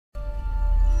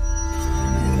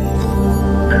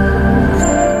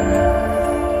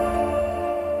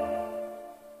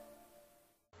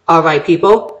Alright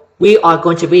people, we are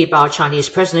going to read about Chinese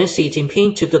President Xi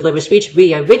Jinping to deliver speech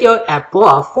via video at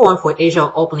Boao Forum for Asia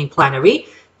opening plenary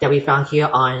that we found here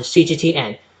on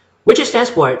CGTN, which stands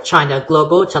for China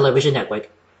Global Television Network.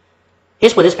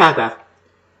 Here's for this paragraph.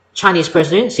 Chinese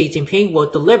President Xi Jinping will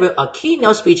deliver a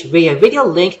keynote speech via video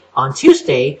link on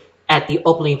Tuesday at the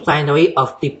opening plenary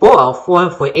of the Boao Forum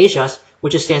for Asia,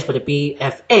 which stands for the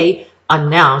BFA,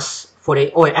 announced for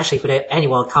the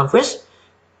annual conference.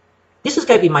 This is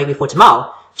going to be for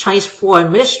tomorrow. Chinese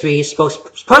Foreign Ministry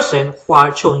spokesperson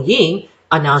Hua Chunying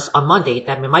announced on Monday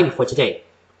that it might be for today.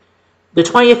 The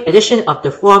 20th edition of the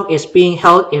forum is being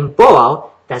held in Boao,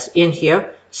 that's in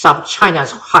here, South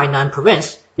China's Hainan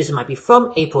province. This might be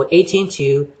from April 18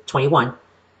 to 21.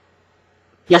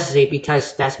 Yesterday,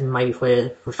 because that might be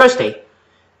for Thursday.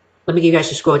 Let me give you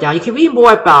guys a scroll down. You can read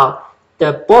more about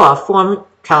the Boao Forum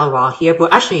calendar here,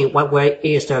 but actually where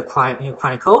is the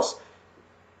chronicles.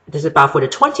 This is about for the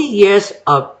 20 years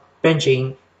of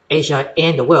Beijing, Asia,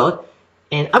 and the world.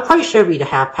 And I'm probably sure read the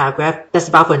half paragraph. That's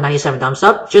about for 97 thumbs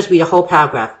up. Just read the whole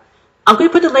paragraph. I'm going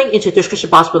to put the link into the description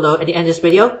box below at the end of this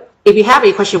video. If you have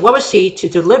any question, WoWWC to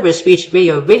deliver speech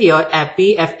video at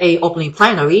BFA opening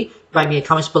plenary, write me in the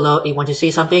comments below if you want to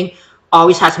say something.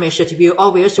 Always have to make sure to view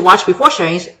all videos to watch before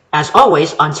sharing. As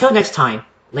always, until next time,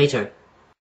 later.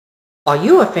 Are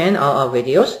you a fan of our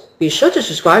videos? Be sure to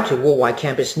subscribe to Worldwide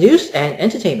Campus News and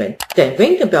Entertainment. Then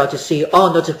ring the bell to see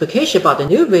all notifications about the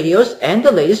new videos and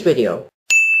the latest video.